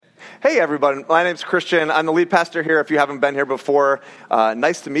Hey everybody, my name's Christian. I'm the lead pastor here if you haven't been here before.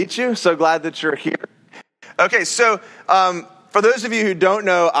 Nice to meet you. So glad that you're here. Okay, so for those of you who don't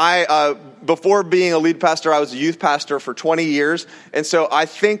know, before being a lead pastor, I was a youth pastor for 20 years. And so I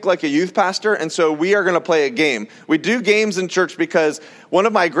think like a youth pastor, and so we are going to play a game. We do games in church because one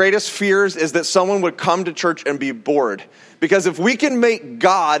of my greatest fears is that someone would come to church and be bored. Because if we can make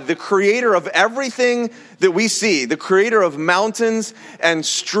God the creator of everything that we see, the creator of mountains and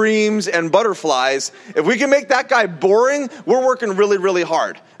streams and butterflies, if we can make that guy boring, we're working really, really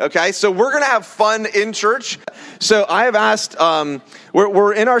hard. Okay, so we're going to have fun in church. So I have asked,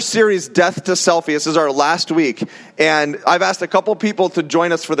 we're in our series, Death to Selfie. This is our last week. And I've asked a couple people to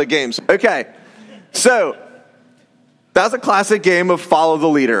join us for the games. Okay, so that's a classic game of follow the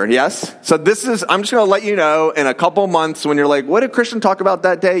leader, yes? So I'm just going to let you know in a couple months when you're like, what did Christian talk about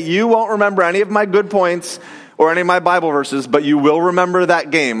that day? You won't remember any of my good points or any of my Bible verses, but you will remember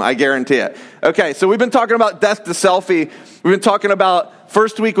that game, I guarantee it. Okay, so we've been talking about death to selfie. We've been talking about,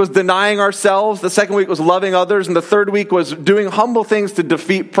 first week was denying ourselves, the second week was loving others, and the third week was doing humble things to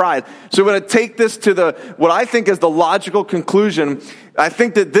defeat pride. So we're going to take this to what I think is the logical conclusion. I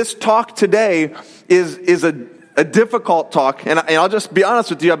think that this talk today is a difficult talk, and I'll just be honest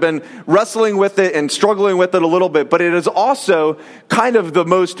with you, I've been wrestling with it and struggling with it a little bit, but it is also kind of the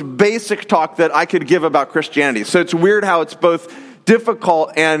most basic talk that I could give about Christianity. So it's weird how it's both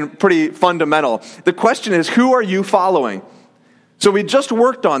difficult and pretty fundamental. The question is, who are you following? So we just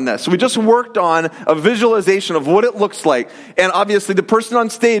worked on this. We just worked on a visualization of what it looks like. And obviously the person on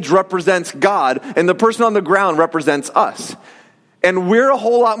stage represents God, and the person on the ground represents us. And we're a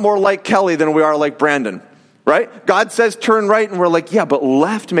whole lot more like Kelly than we are like Brandon. Right? God says turn right, and we're like, yeah, but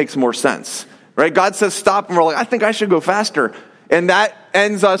left makes more sense. Right? God says stop, and we're like, I think I should go faster. And that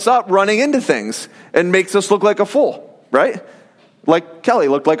ends us up running into things and makes us look like a fool. Right? Like Kelly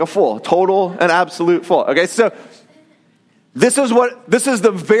looked like a fool. Total and absolute fool. Okay, so this is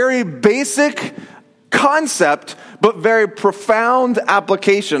the very basic concept, but very profound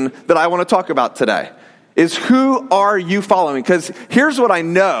application that I want to talk about today. Is who are you following? Because here's what I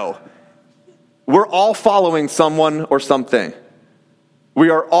know. We're all following someone or something. We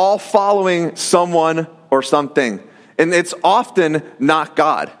are all following someone or something. And it's often not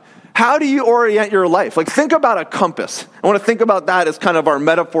God. How do you orient your life? Like, think about a compass. I want to think about that as kind of our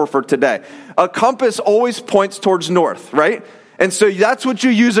metaphor for today. A compass always points towards north, right? And so that's what you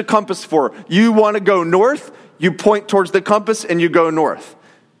use a compass for. You want to go north, you point towards the compass and you go north.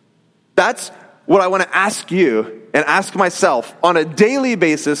 That's what I want to ask you and ask myself on a daily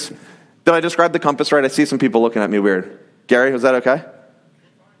basis. Did I describe the compass right? I see some people looking at me weird. Gary, was that okay?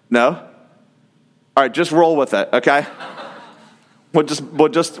 No? All right, just roll with it, okay? We'll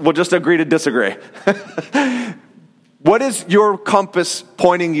just agree to disagree. What is your compass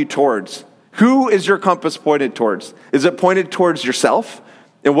pointing you towards? Who is your compass pointed towards? Is it pointed towards yourself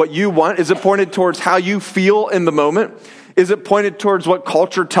and what you want? Is it pointed towards how you feel in the moment? Is it pointed towards what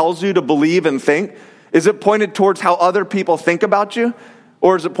culture tells you to believe and think? Is it pointed towards how other people think about you?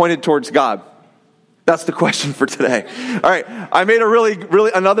 Or is it pointed towards God? That's the question for today. All right, I made a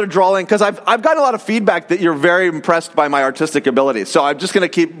really another drawing because I've gotten a lot of feedback that you're very impressed by my artistic abilities. So I'm just going to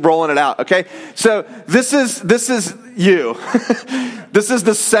keep rolling it out. Okay, so this is you. This is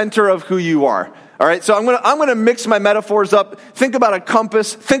the center of who you are. All right, so I'm gonna mix my metaphors up. Think about a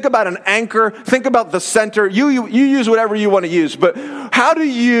compass. Think about an anchor. Think about the center. You use whatever you want to use. But how do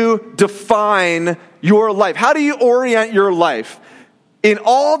you define your life? How do you orient your life? In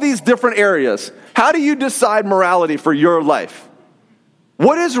all these different areas, how do you decide morality for your life?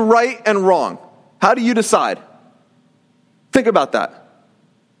 What is right and wrong? How do you decide? Think about that.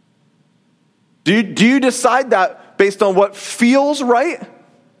 Do you decide that based on what feels right?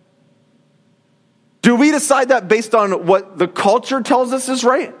 Do we decide that based on what the culture tells us is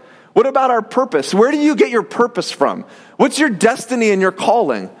right? What about our purpose? Where do you get your purpose from? What's your destiny and your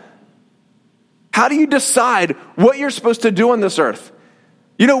calling? How do you decide what you're supposed to do on this earth?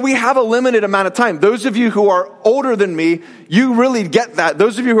 You know, we have a limited amount of time. Those of you who are older than me, you really get that.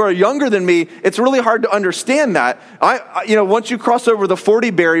 Those of you who are younger than me, it's really hard to understand that. Once you cross over the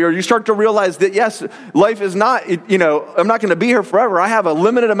 40 barrier, you start to realize that, yes, life is not, I'm not going to be here forever. I have a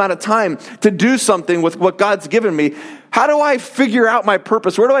limited amount of time to do something with what God's given me. How do I figure out my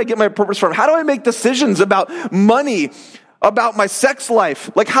purpose? Where do I get my purpose from? How do I make decisions about money? About my sex life?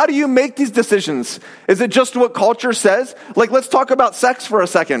 Like, how do you make these decisions? Is it just what culture says? Like, let's talk about sex for a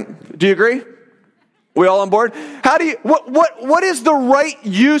second. Do you agree? We all on board? What is the right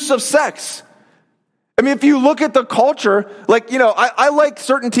use of sex? I mean, if you look at the culture, like, I like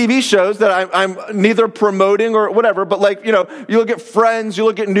certain TV shows that I'm neither promoting or whatever, but like, you look at Friends, you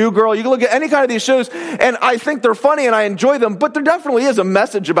look at New Girl, you can look at any kind of these shows, and I think they're funny and I enjoy them, but there definitely is a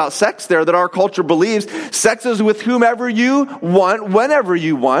message about sex there that our culture believes. Sex is with whomever you want, whenever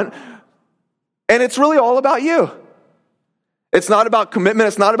you want, and it's really all about you. It's not about commitment,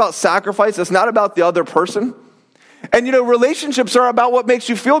 it's not about sacrifice, it's not about the other person. And relationships are about what makes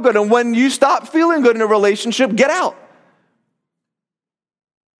you feel good. And when you stop feeling good in a relationship, get out.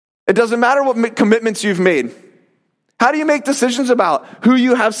 It doesn't matter what commitments you've made. How do you make decisions about who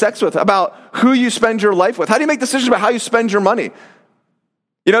you have sex with, about who you spend your life with? How do you make decisions about how you spend your money?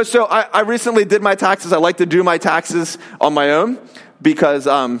 So I recently did my taxes. I like to do my taxes on my own because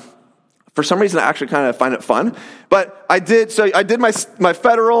for some reason I actually kind of find it fun. But I did my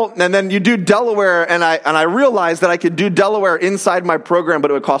federal, and then you do Delaware, and I realized that I could do Delaware inside my program, but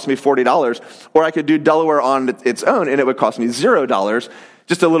it would cost me $40, or I could do Delaware on its own, and it would cost me $0,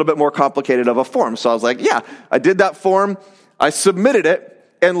 just a little bit more complicated of a form. So I was like, yeah, I did that form, I submitted it,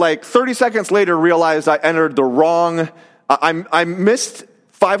 and like 30 seconds later realized I entered the wrong, I missed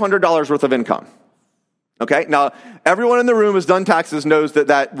 $500 worth of income. Okay, now everyone in the room who's done taxes knows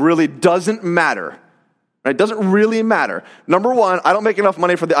that really doesn't matter. Right? It doesn't really matter. Number one, I don't make enough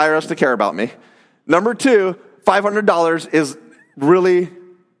money for the IRS to care about me. Number two, $500 is really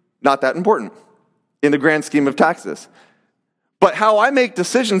not that important in the grand scheme of taxes. But how I make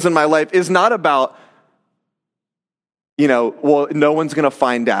decisions in my life is not about, no one's going to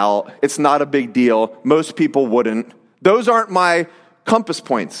find out. It's not a big deal. Most people wouldn't. Those aren't my compass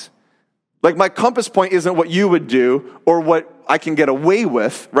points. Like, my compass point isn't what you would do or what I can get away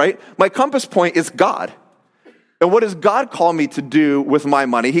with, right? My compass point is God. And what does God call me to do with my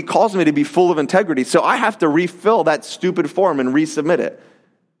money? He calls me to be full of integrity. So I have to refill that stupid form and resubmit it.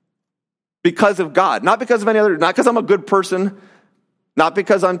 Because of God. Not because of any other, not because I'm a good person. Not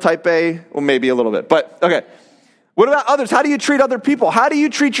because I'm type A. Well, maybe a little bit. But, okay. What about others? How do you treat other people? How do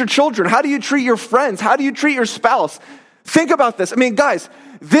you treat your children? How do you treat your friends? How do you treat your spouse? Think about this. I mean, guys,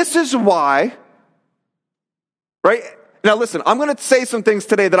 this is why, right? Now listen, I'm going to say some things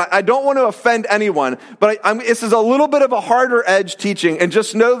today that I don't want to offend anyone, but this is a little bit of a harder edge teaching, and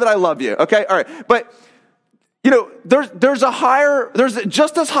just know that I love you, okay? All right, but there's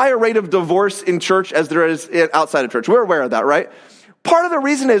just as high a rate of divorce in church as there is outside of church. We're aware of that, right? Part of the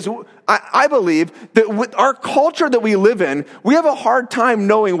reason is, I believe, that with our culture that we live in, we have a hard time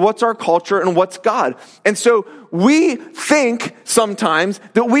knowing what's our culture and what's God. And so we think sometimes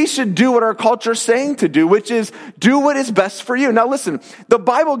that we should do what our culture is saying to do, which is do what is best for you. Now listen, the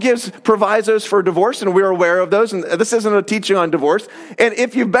Bible gives provisos for divorce, and we're aware of those, and this isn't a teaching on divorce. And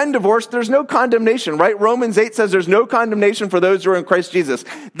if you've been divorced, there's no condemnation, right? Romans 8 says there's no condemnation for those who are in Christ Jesus.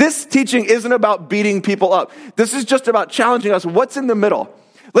 This teaching isn't about beating people up. This is just about challenging us. What's in the middle?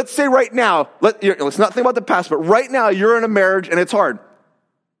 Let's say right now, let's not think about the past, but right now you're in a marriage and it's hard.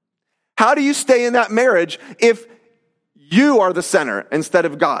 How do you stay in that marriage if you are the center instead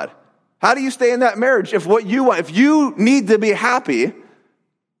of God? How do you stay in that marriage if what you want, if you need to be happy,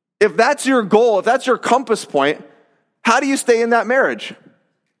 if that's your goal, if that's your compass point, how do you stay in that marriage?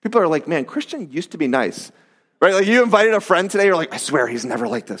 People are like, man, Christian used to be nice, right? Like, you invited a friend today, you're like, I swear he's never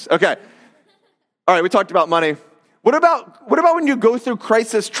like this. Okay. All right, we talked about money. What about when you go through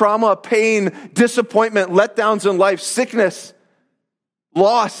crisis, trauma, pain, disappointment, letdowns in life, sickness,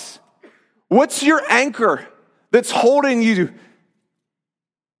 loss? What's your anchor that's holding you?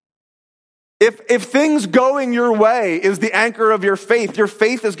 If things going your way is the anchor of your faith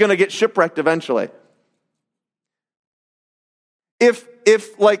is going to get shipwrecked eventually.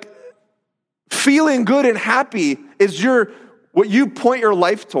 If like feeling good and happy is what you point your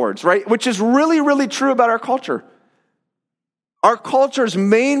life towards, right? Which is really, really true about our culture. Our culture's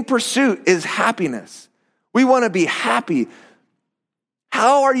main pursuit is happiness. We want to be happy.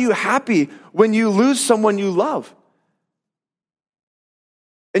 How are you happy when you lose someone you love?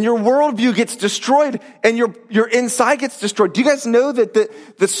 And your worldview gets destroyed, and your inside gets destroyed. Do you guys know that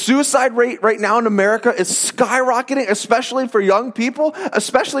the suicide rate right now in America is skyrocketing, especially for young people,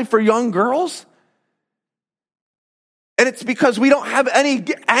 especially for young girls? And it's because we don't have any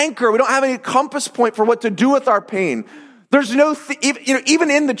anchor, we don't have any compass point for what to do with our pain. There's no, even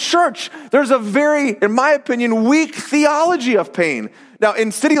in the church, there's a very, in my opinion, weak theology of pain. Now,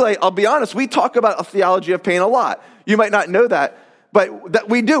 in City Light, I'll be honest, we talk about a theology of pain a lot. You might not know that, but that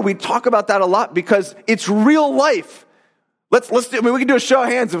we do. We talk about that a lot because it's real life. We can do a show of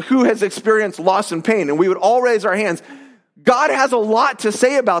hands of who has experienced loss and pain, and we would all raise our hands. God has a lot to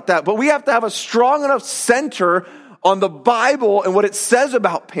say about that, but we have to have a strong enough center on the Bible and what it says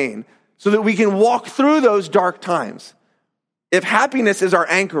about pain. so that we can walk through those dark times. If happiness is our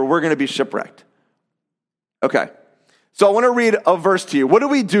anchor, we're going to be shipwrecked. Okay, so I want to read a verse to you. What do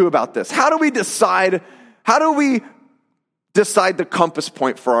we do about this? How do we decide the compass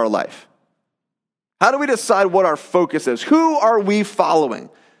point for our life? How do we decide what our focus is? Who are we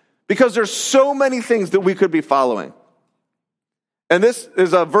following? Because there's so many things that we could be following. And this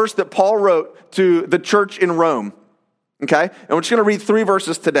is a verse that Paul wrote to the church in Rome. Okay? And we're just going to read 3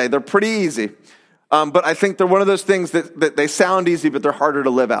 verses today. They're pretty easy. But I think they're one of those things that they sound easy, but they're harder to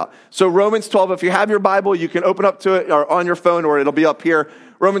live out. So Romans 12, if you have your Bible, you can open up to it or on your phone, or it'll be up here.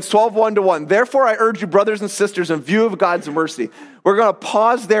 Romans 12, 1-1. Therefore, I urge you, brothers and sisters, in view of God's mercy. We're going to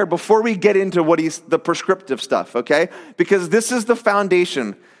pause there before we get into the prescriptive stuff, okay? Because this is the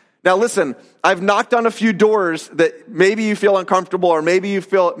foundation. Now listen, I've knocked on a few doors that maybe you feel uncomfortable, or maybe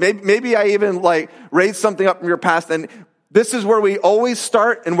I even raised something up from your past, and this is where we always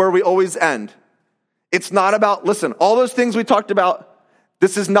start and where we always end. It's not about, listen, all those things we talked about,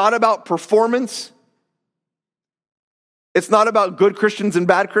 this is not about performance. It's not about good Christians and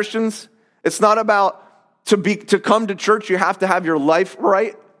bad Christians. It's not about to come to church, you have to have your life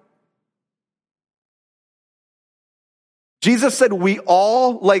right. Jesus said, we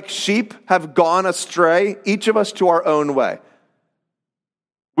all, like sheep, have gone astray, each of us to our own way.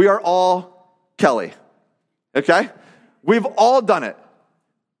 We are all Kelly, okay? We've all done it.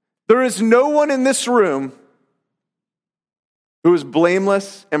 There is no one in this room who is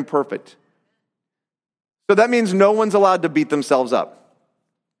blameless and perfect. So that means no one's allowed to beat themselves up.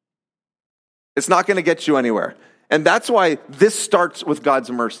 It's not going to get you anywhere. And that's why this starts with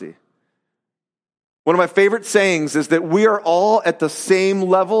God's mercy. One of my favorite sayings is that we are all at the same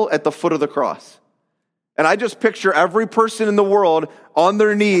level at the foot of the cross. And I just picture every person in the world on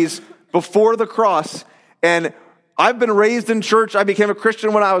their knees before the cross. And I've been raised in church. I became a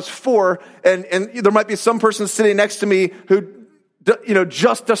Christian when I was 4. And there might be some person sitting next to me who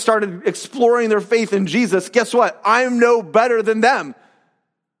just started exploring their faith in Jesus. Guess what? I'm no better than them.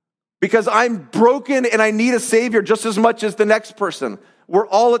 Because I'm broken and I need a Savior just as much as the next person. We're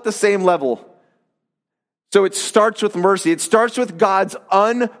all at the same level. So it starts with mercy. It starts with God's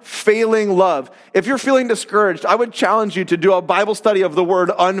unfailing love. If you're feeling discouraged, I would challenge you to do a Bible study of the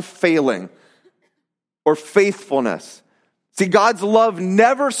word unfailing or faithfulness. See, God's love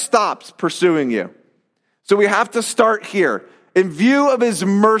never stops pursuing you. So we have to start here. In view of his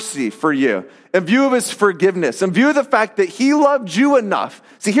mercy for you, in view of his forgiveness, in view of the fact that he loved you enough.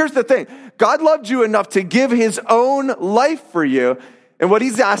 See, here's the thing. God loved you enough to give his own life for you. And what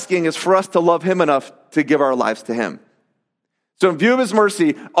he's asking is for us to love him enough to give our lives to him. So in view of his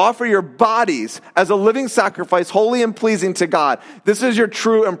mercy, offer your bodies as a living sacrifice, holy and pleasing to God. This is your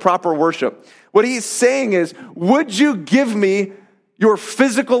true and proper worship. What he's saying is, would you give me your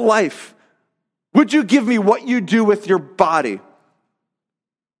physical life? Would you give me what you do with your body?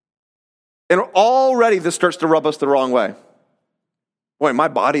 And already this starts to rub us the wrong way. Boy, my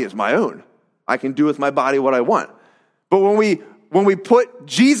body is my own. I can do with my body what I want. But when we put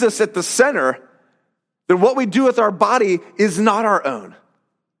Jesus at the center, then what we do with our body is not our own.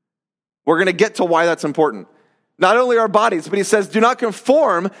 We're going to get to why that's important. Not only our bodies, but he says, do not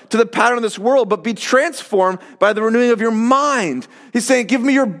conform to the pattern of this world, but be transformed by the renewing of your mind. He's saying, give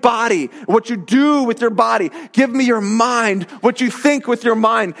me your body, what you do with your body. Give me your mind, what you think with your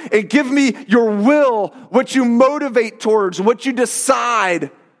mind. And give me your will, what you motivate towards, what you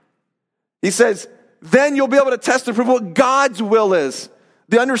decide. He says, then you'll be able to test and prove what God's will is.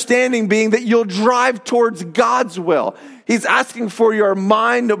 The understanding being that you'll drive towards God's will. He's asking for your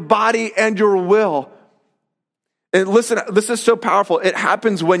mind, body, and your will. And listen, this is so powerful. It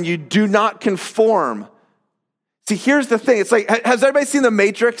happens when you do not conform. See, here's the thing. It's like, has everybody seen The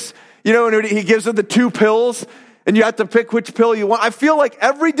Matrix? You know, when he gives them the 2 pills and you have to pick which pill you want. I feel like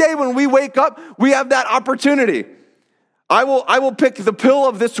every day when we wake up, we have that opportunity. I will pick the pill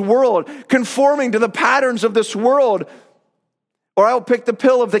of this world, conforming to the patterns of this world, or I will pick the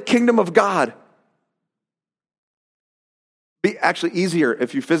pill of the kingdom of God. Be actually easier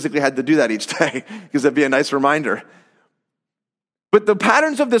if you physically had to do that each day, because that'd be a nice reminder. But the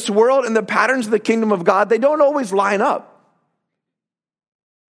patterns of this world and the patterns of the kingdom of God, they don't always line up.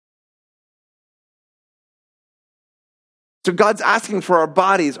 So God's asking for our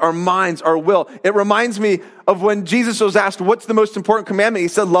bodies, our minds, our will. It reminds me of when Jesus was asked, what's the most important commandment? He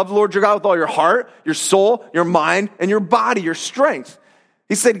said, love the Lord your God with all your heart, your soul, your mind, and your body, your strength.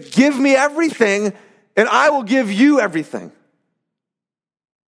 He said, give me everything, and I will give you everything.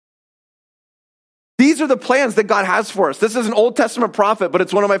 These these are the plans that God has for us. This is an Old Testament prophet, but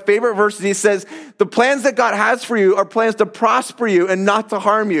it's one of my favorite verses. He says, the plans that God has for you are plans to prosper you and not to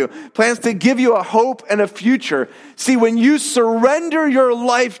harm you. Plans to give you a hope and a future. See, when you surrender your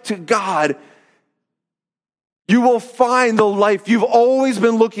life to God, you will find the life you've always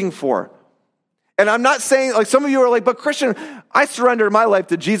been looking for. And I'm not saying, like some of you are like, but Christian, I surrendered my life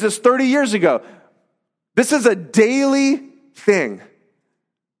to Jesus 30 years ago. This is a daily thing.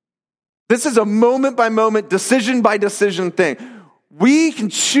 This is a moment by moment, decision by decision thing. We can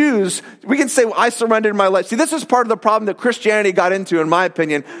choose, we can say, well, I surrendered my life. See, this is part of the problem that Christianity got into, in my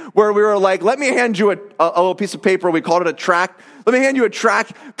opinion, where we were like, let me hand you a little piece of paper. We called it a tract. Let me hand you a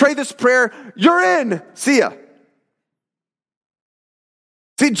tract. Pray this prayer. You're in. See ya.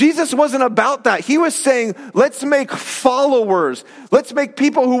 See, Jesus wasn't about that. He was saying, let's make followers. Let's make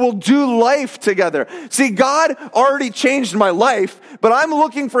people who will do life together. See, God already changed my life, but I'm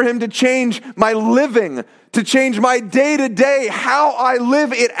looking for him to change my living, to change my day-to-day, how I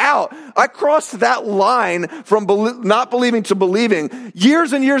live it out. I crossed that line from not believing to believing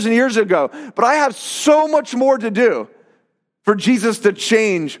years and years and years ago, but I have so much more to do for Jesus to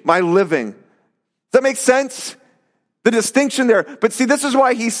change my living. Does that make sense? The distinction there. But see, this is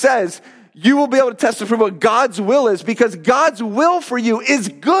why he says, you will be able to testify what God's will is, because God's will for you is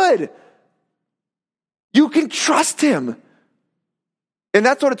good. You can trust him. And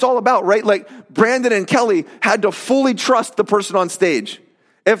that's what it's all about, right? Like Brandon and Kelly had to fully trust the person on stage.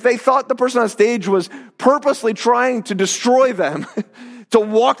 If they thought the person on stage was purposely trying to destroy them, to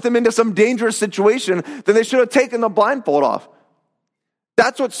walk them into some dangerous situation, then they should have taken the blindfold off.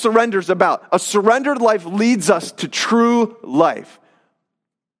 That's what surrender's about. A surrendered life leads us to true life.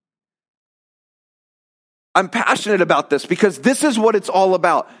 I'm passionate about this because this is what it's all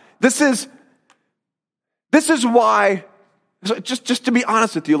about. This is why, just to be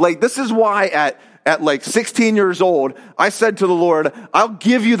honest with you, like this is why at like 16 years old, I said to the Lord, I'll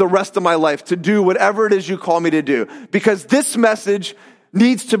give you the rest of my life to do whatever it is you call me to do, because this message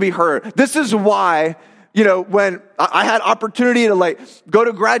needs to be heard. This is why, you know, when I had opportunity to like go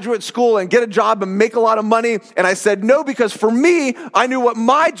to graduate school and get a job and make a lot of money, and I said no, because for me, I knew what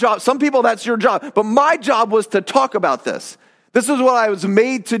my job, some people that's your job, but my job was to talk about this. This is what I was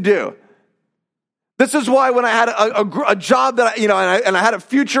made to do. This is why when I had a job that, and I had a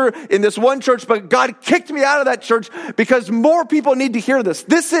future in this one church, but God kicked me out of that church because more people need to hear this.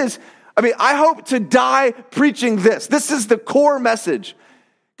 I hope to die preaching this. This is the core message.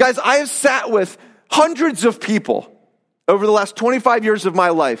 Guys, I have sat with hundreds of people over the last 25 years of my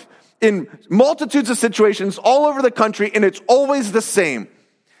life in multitudes of situations all over the country, and it's always the same.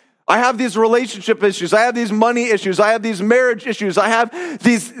 I have these relationship issues. I have these money issues. I have these marriage issues. I have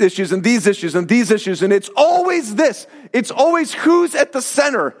these issues and these issues and these issues, and it's always this. It's always who's at the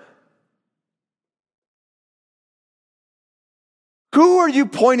center. Who are you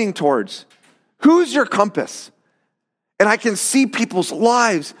pointing towards? Who's your compass? And I can see people's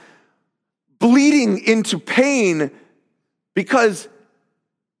lives bleeding into pain because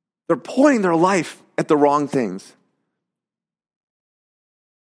they're pointing their life at the wrong things.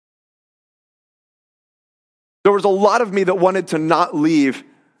 There was a lot of me that wanted to not leave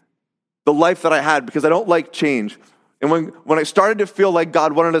the life that I had because I don't like change. And when I started to feel like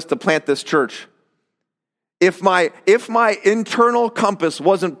God wanted us to plant this church, if my internal compass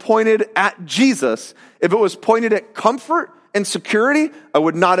wasn't pointed at Jesus, if it was pointed at comfort and security, I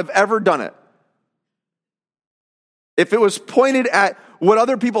would not have ever done it. If it was pointed at what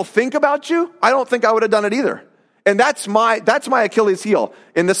other people think about you, I don't think I would have done it either. And that's my Achilles heel.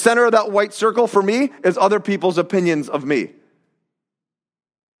 In the center of that white circle for me is other people's opinions of me.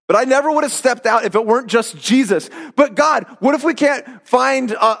 But I never would have stepped out if it weren't just Jesus. But God, what if we can't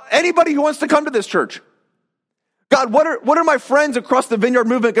find anybody who wants to come to this church? God, what are my friends across the Vineyard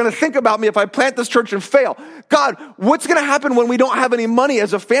movement going to think about me if I plant this church and fail? God, what's going to happen when we don't have any money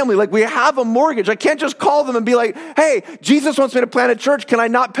as a family? Like we have a mortgage. I can't just call them and be like, hey, Jesus wants me to plant a church. Can I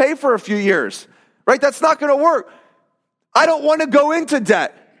not pay for a few years? Right? That's not going to work. I don't want to go into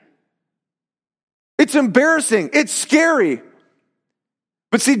debt. It's embarrassing. It's scary.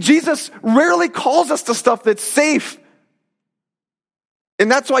 But see, Jesus rarely calls us to stuff that's safe. And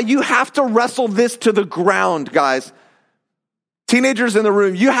that's why you have to wrestle this to the ground, guys. Teenagers in the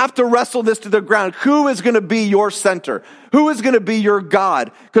room, you have to wrestle this to the ground. Who is going to be your center? Who is going to be your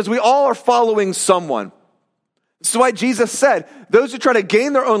God? Because we all are following someone. That's why Jesus said, those who try to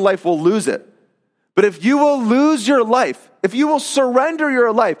gain their own life will lose it. But if you will lose your life, if you will surrender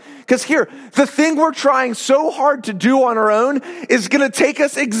your life, because here, the thing we're trying so hard to do on our own is going to take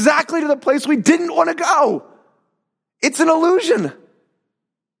us exactly to the place we didn't want to go. It's an illusion.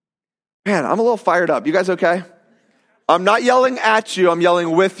 Man, I'm a little fired up. You guys okay? I'm not yelling at you. I'm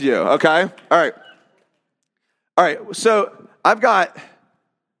yelling with you, okay? All right, so I've got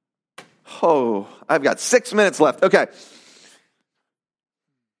 6 minutes left. Okay.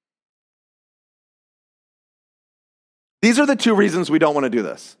 These are the two reasons we don't want to do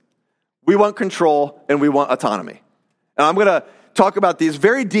this. We want control and we want autonomy. And I'm going to talk about these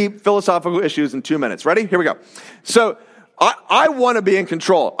very deep philosophical issues in 2 minutes. Ready? Here we go. So I want to be in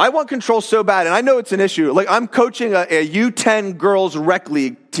control. I want control so bad, and I know it's an issue. Like, I'm coaching a U10 girls rec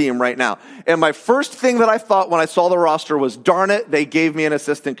league team right now. And my first thing that I thought when I saw the roster was, darn it, they gave me an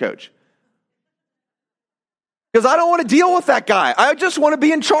assistant coach. Because I don't want to deal with that guy. I just want to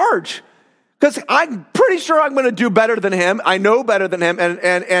be in charge. Because I'm pretty sure I'm going to do better than him. I know better than him,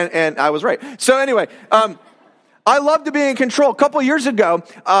 and I was right. So anyway, I love to be in control. A couple of years ago,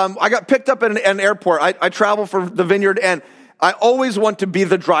 I got picked up at an airport. I travel for the Vineyard, and I always want to be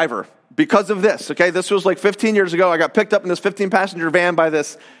the driver because of this, okay? This was like 15 years ago. I got picked up in this 15-passenger van by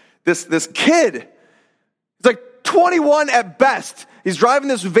this kid. He's like 21 at best. He's driving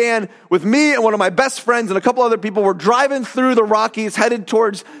this van with me and one of my best friends and a couple other people. We're driving through the Rockies, headed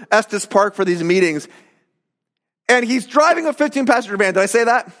towards Estes Park for these meetings. And he's driving a 15-passenger van. Did I say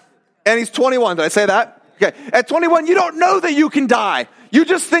that? And he's 21. Did I say that? Okay. At 21, you don't know that you can die. You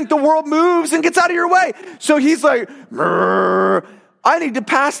just think the world moves and gets out of your way. So he's like, I need to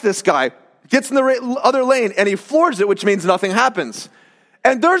pass this guy. Gets in the other lane and he floors it, which means nothing happens.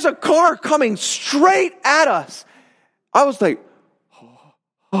 And there's a car coming straight at us. I was like,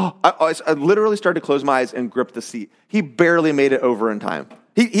 I literally started to close my eyes and grip the seat. He barely made it over in time.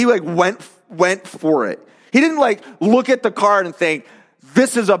 He like went for it. He didn't like look at the car and think,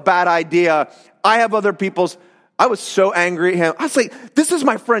 this is a bad idea. I have other people's. I was so angry at him. I was like, this is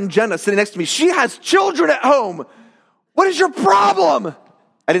my friend Jenna sitting next to me. She has children at home. What is your problem?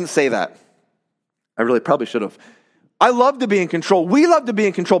 I didn't say that. I really probably should have. I love to be in control. We love to be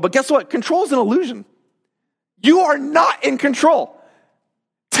in control. But guess what? Control is an illusion. You are not in control.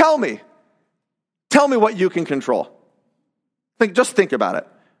 Tell me what you can control. Just think about it.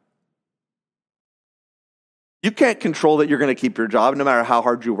 You can't control that you're going to keep your job no matter how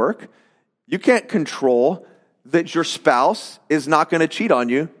hard you work. You can't control that your spouse is not going to cheat on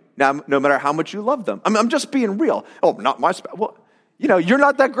you no matter how much you love them. I'm just being real. Oh, not my spouse. Well, you're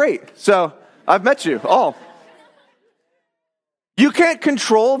not that great. So I've met you all. You can't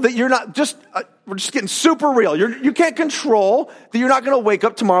control that you're not we're just getting super real. You can't control that you're not going to wake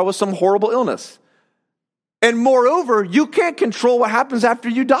up tomorrow with some horrible illness. And moreover, you can't control what happens after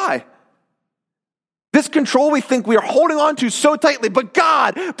you die. This control we think we are holding on to so tightly, but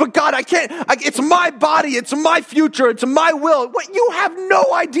God, I can't. It's my body, it's my future, it's my will. You have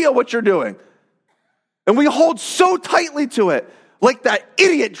no idea what you're doing. And we hold so tightly to it, like that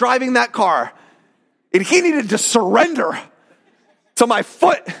idiot driving that car. And he needed to surrender to my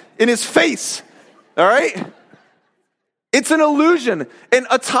foot in his face. All right? It's an illusion. And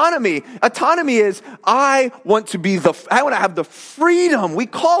autonomy is I want to have the freedom. We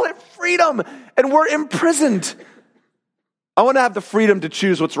call it freedom, and we're imprisoned. I want to have the freedom to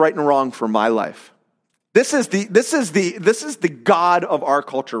choose what's right and wrong for my life. This is the God of our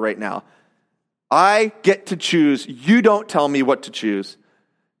culture right now. I get to choose. You don't tell me what to choose.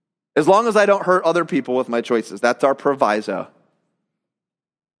 As long as I don't hurt other people with my choices. That's our proviso.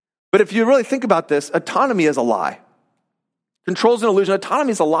 But if you really think about this, autonomy is a lie. Control is an illusion.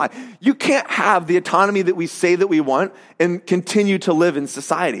 Autonomy is a lie. You can't have the autonomy that we say that we want and continue to live in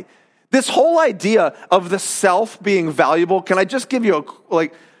society. This whole idea of the self being valuable, can I just give you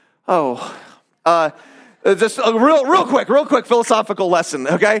just a real quick philosophical lesson,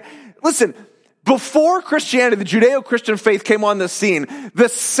 okay? Listen, before Christianity, the Judeo-Christian faith came on the scene, the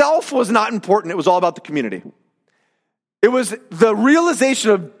self was not important. It was all about the community. It was the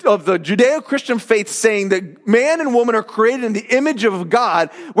realization of the Judeo-Christian faith saying that man and woman are created in the image of God,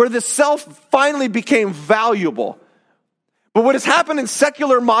 where the self finally became valuable. But what has happened in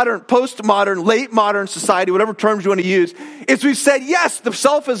secular, modern, postmodern, late modern society, whatever terms you want to use, is we've said, yes, the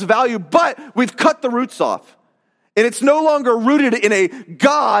self is valued, but we've cut the roots off. And it's no longer rooted in a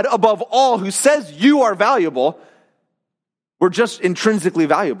God above all who says you are valuable. We're just intrinsically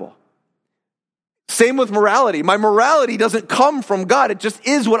valuable. Same with morality. My morality doesn't come from God. It just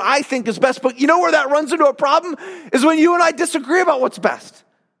is what I think is best. But you know where that runs into a problem? Is when you and I disagree about what's best.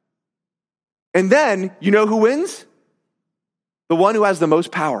 And then, you know who wins? The one who has the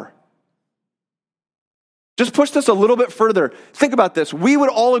most power. Just push this a little bit further. Think about this. We would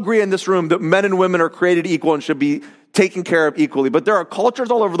all agree in this room that men and women are created equal and should be taken care of equally. But there are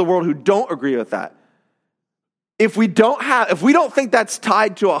cultures all over the world who don't agree with that. if we don't think that's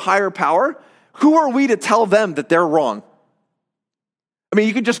tied to a higher power, who are we to tell them that they're wrong? I mean,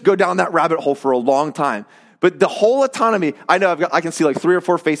 you could just go down that rabbit hole for a long time. But the whole autonomy, I know I can see like 3 or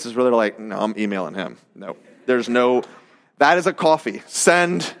 4 faces where they're like, no, I'm emailing him. No, that is a coffee.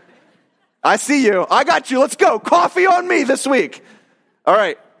 Send. I see you. I got you. Let's go. Coffee on me this week. All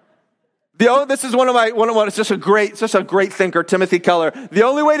right. This is it's just a great thinker, Timothy Keller. The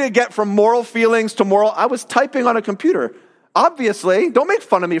only way to get from moral feelings to I was typing on a computer. Obviously, don't make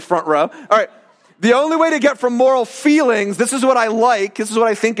fun of me, front row. All right. The only way to get from moral feelings, this is what I like, this is what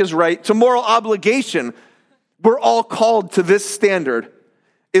I think is right, to moral obligation, we're all called to this standard,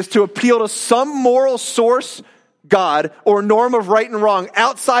 is to appeal to some moral source, God, or norm of right and wrong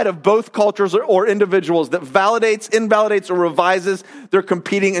outside of both cultures or individuals that validates, invalidates, or revises their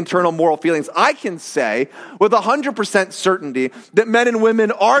competing internal moral feelings. I can say with 100% certainty that men and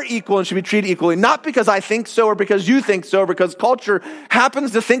women are equal and should be treated equally, not because I think so or because you think so or because culture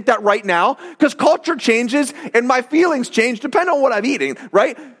happens to think that right now, because culture changes and my feelings change depending on what I'm eating,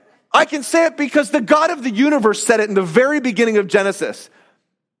 right? I can say it because the God of the universe said it in the very beginning of Genesis.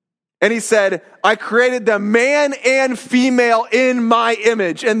 And he said, I created them man and female in my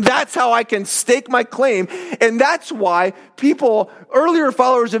image. And that's how I can stake my claim. And that's why people, earlier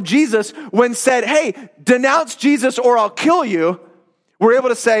followers of Jesus, when said, hey, denounce Jesus or I'll kill you, were able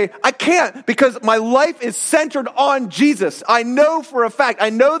to say, I can't because my life is centered on Jesus. I know for a fact, I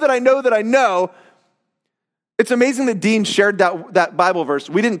know that I know that I know. It's amazing that Dean shared that Bible verse.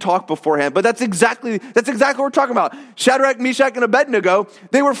 We didn't talk beforehand, but that's exactly what we're talking about. Shadrach, Meshach, and Abednego,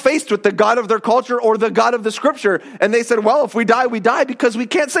 they were faced with the God of their culture or the God of the scripture. And they said, well, if we die, we die because we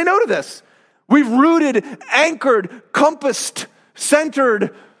can't say no to this. We've rooted, anchored, compassed,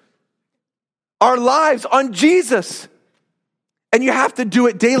 centered our lives on Jesus. And you have to do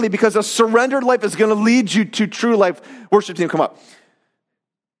it daily because a surrendered life is going to lead you to true life. Worship team, come up.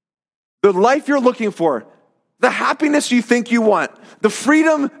 The life you're looking for, the happiness you think you want, the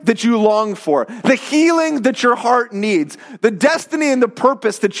freedom that you long for, the healing that your heart needs, the destiny and the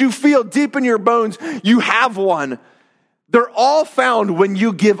purpose that you feel deep in your bones, you have one. They're all found when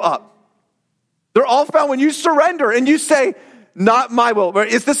you give up. They're all found when you surrender and you say, not my will.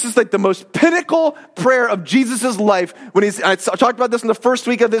 This is like the most pinnacle prayer of Jesus' life. I talked about this in the first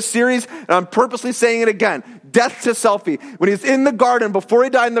week of this series, and I'm purposely saying it again. Death to selfie. When he's in the garden before he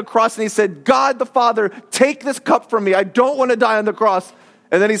died on the cross, and he said, God the Father, take this cup from me. I don't want to die on the cross.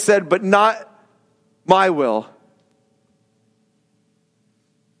 And then he said, but not my will.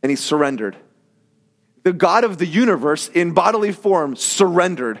 And he surrendered. The God of the universe in bodily form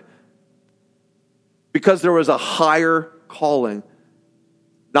surrendered because there was a higher calling.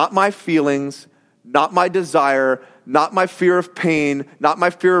 Not my feelings, not my desire, not my fear of pain, not my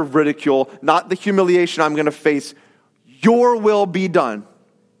fear of ridicule, not the humiliation I'm going to face. Your will be done.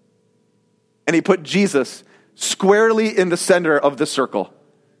 And he put Jesus squarely in the center of the circle.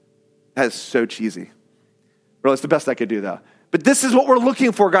 That is so cheesy. Well, it's the best I could do, though. But this is what we're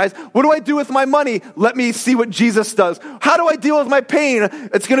looking for, guys. What do I do with my money? Let me see what Jesus does. How do I deal with my pain?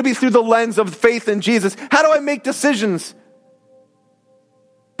 It's going to be through the lens of faith in Jesus. How do I make decisions?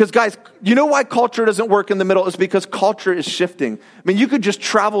 Because guys, you know why culture doesn't work in the middle? It's because culture is shifting. I mean, you could just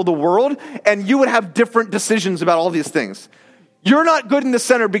travel the world and you would have different decisions about all these things. You're not good in the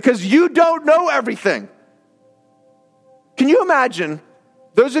center because you don't know everything. Can you imagine,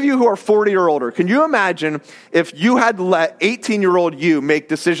 those of you who are 40 or older, can you imagine if you had let 18-year-old you make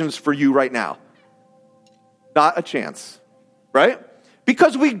decisions for you right now? Not a chance, right?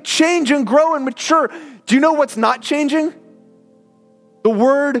 Because we change and grow and mature. Do you know what's not changing? The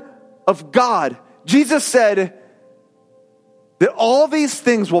word of God. Jesus said that all these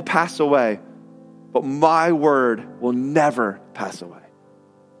things will pass away, but my word will never pass away.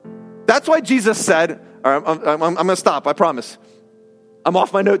 That's why Jesus said, all right, I'm going to stop, I promise. I'm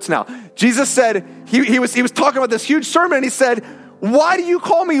off my notes now. Jesus said, he was talking about this huge sermon, and he said, why do you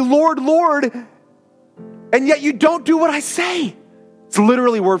call me Lord, Lord, and yet you don't do what I say? It's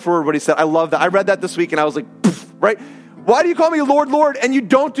literally word for word what he said. I love that. I read that this week, and I was like, poof, right? Why do you call me Lord, Lord, and you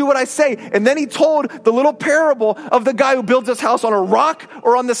don't do what I say? And then he told the little parable of the guy who builds his house on a rock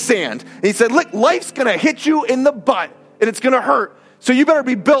or on the sand. And he said, look, life's going to hit you in the butt, and it's going to hurt. So you better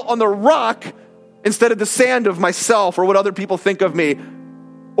be built on the rock instead of the sand of myself or what other people think of me,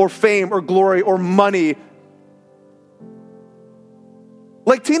 or fame or glory or money.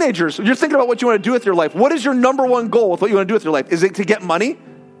 Like teenagers, you're thinking about what you want to do with your life. What is your number one goal with what you want to do with your life? Is it to get money?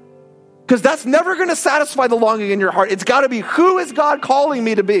 Because that's never going to satisfy the longing in your heart. It's got to be, who is God calling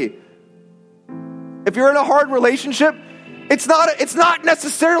me to be? If you're in a hard relationship, it's not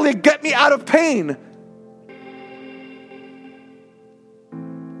necessarily a get me out of pain.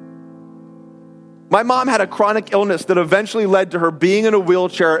 My mom had a chronic illness that eventually led to her being in a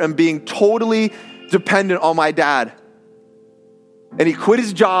wheelchair and being totally dependent on my dad. And he quit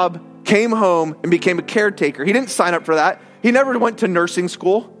his job, came home, and became a caretaker. He didn't sign up for that. He never went to nursing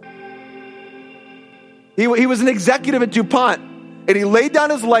school. He was an executive at DuPont, and he laid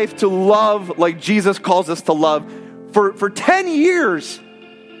down his life to love like Jesus calls us to love for 10 years.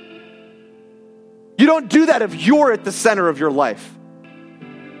 You don't do that if you're at the center of your life.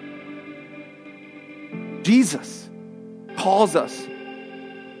 Jesus calls us,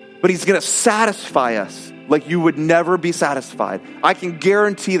 but he's going to satisfy us like you would never be satisfied. I can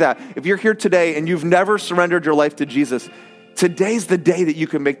guarantee that. If you're here today and you've never surrendered your life to Jesus, today's the day that you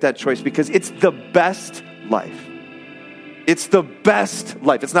can make that choice, because it's the best life. It's the best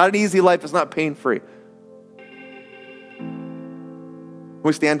life. It's not an easy life. It's not pain-free. Can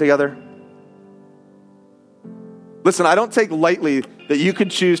we stand together? Listen, I don't take lightly that you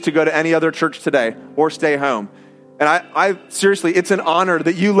could choose to go to any other church today or stay home. And I seriously, it's an honor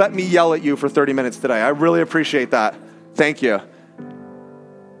that you let me yell at you for 30 minutes today. I really appreciate that. Thank you.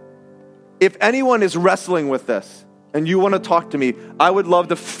 If anyone is wrestling with this and you want to talk to me, I would love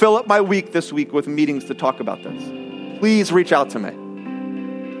to fill up my week this week with meetings to talk about this. Please reach out to me.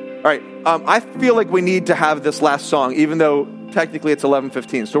 All right, I feel like we need to have this last song, even though technically it's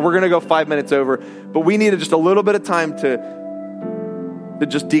 11:15. So we're going to go 5 minutes over, but we needed just a little bit of time to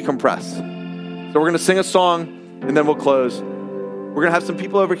just decompress. So we're going to sing a song and then we'll close. We're going to have some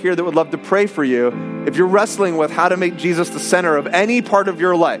people over here that would love to pray for you. If you're wrestling with how to make Jesus the center of any part of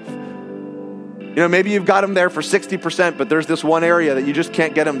your life, you know, maybe you've got him there for 60%, but there's this one area that you just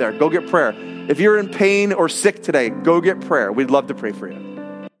can't get him there. Go get prayer. If you're in pain or sick today, go get prayer. We'd love to pray for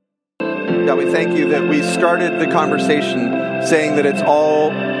you. God, we thank you that we started the conversation saying that it's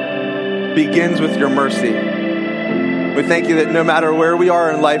all begins with your mercy. We thank you that no matter where we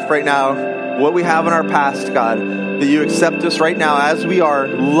are in life right now, what we have in our past, God, that you accept us right now as we are,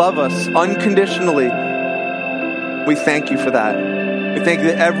 love us unconditionally. We thank you for that. We thank you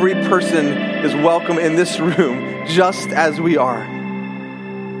that every person is welcome in this room just as we are.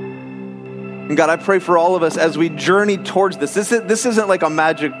 And God, I pray for all of us as we journey towards this. This isn't like a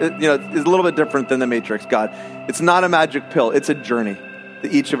magic, it's a little bit different than the Matrix, God. It's not a magic pill. It's a journey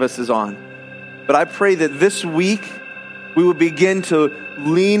that each of us is on. But I pray that this week we will begin to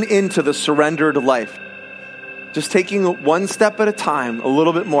lean into the surrendered life. Just taking one step at a time, a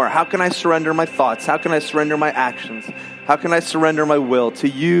little bit more. How can I surrender my thoughts? How can I surrender my actions? How can I surrender my will to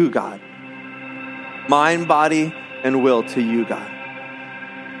you, God? Mind, body, and will to you, God.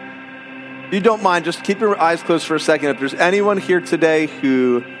 If you don't mind, just keep your eyes closed for a second. If there's anyone here today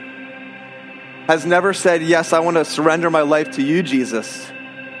who has never said, yes, I want to surrender my life to you, Jesus,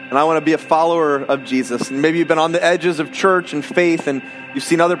 and I want to be a follower of Jesus, and maybe you've been on the edges of church and faith, and you've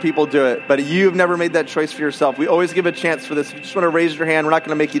seen other people do it, but you've never made that choice for yourself. We always give a chance for this. If you just want to raise your hand, we're not going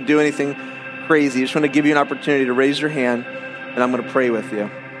to make you do anything crazy. I just want to give you an opportunity to raise your hand, and I'm going to pray with you.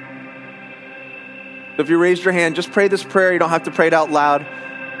 So if you raised your hand, just pray this prayer. You don't have to pray it out loud.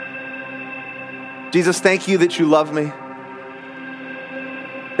 Jesus, thank you that you love me.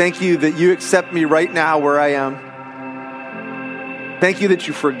 Thank you that you accept me right now where I am. Thank you that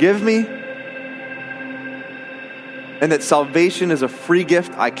you forgive me and that salvation is a free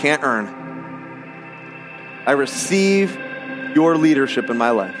gift I can't earn. I receive your leadership in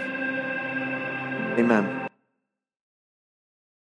my life. Amen.